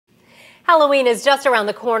Halloween is just around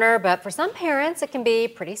the corner, but for some parents, it can be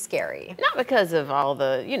pretty scary. Not because of all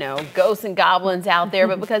the, ghosts and goblins out there,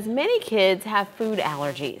 but because many kids have food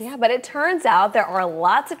allergies. Yeah, but it turns out there are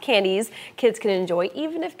lots of candies kids can enjoy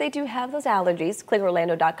even if they do have those allergies.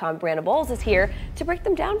 ClickOrlando.com brand Bowles is here to break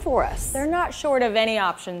them down for us. They're not short of any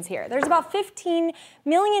options here. There's about 15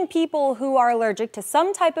 million people who are allergic to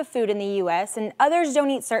some type of food in the U.S., and others don't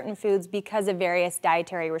eat certain foods because of various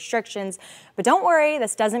dietary restrictions. But don't worry,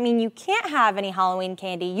 this doesn't mean you can't have any Halloween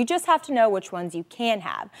candy. You just have to know which ones you can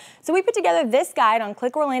have. So we put together this guide on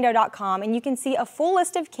ClickOrlando.com, and you can see a full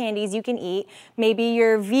list of candies you can eat. Maybe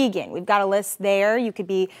you're vegan. We've got a list there. You could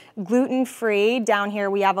be gluten-free. Down here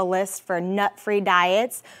we have a list for nut-free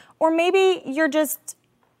diets. Or maybe you're just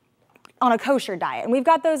on a kosher diet, and we've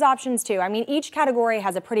got those options too. I mean, each category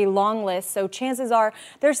has a pretty long list, so chances are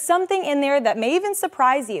there's something in there that may even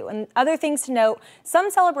surprise you. And other things to note,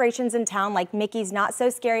 some celebrations in town like Mickey's Not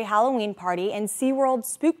So Scary Halloween Party and SeaWorld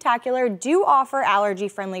Spooktacular do offer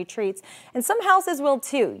allergy-friendly treats, and some houses will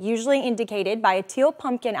too, usually indicated by a teal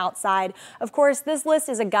pumpkin outside. Of course, this list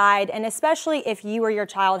is a guide, and especially if you or your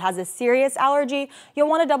child has a serious allergy, you'll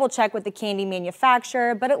want to double check with the candy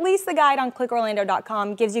manufacturer, but at least the guide on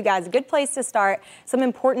ClickOrlando.com gives you guys a good place to start, some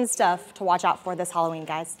important stuff to watch out for this Halloween,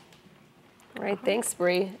 guys. All right, thanks,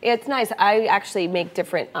 Bree. It's nice. I actually make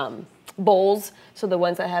different bowls, so the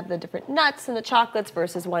ones that have the different nuts and the chocolates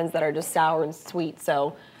versus ones that are just sour and sweet.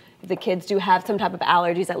 So if the kids do have some type of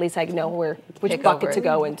allergies, at least I know which bucket to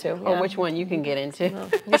go into. Or which one you can get into.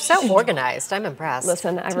 You're so organized. I'm impressed.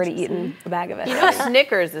 Listen, I've already eaten a bag of it.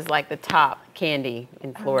 Snickers is like the top candy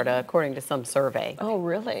in Florida, according to some survey. Oh,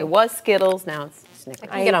 really? It was Skittles, now it's Snickers.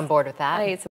 I can get on board with that. I ate some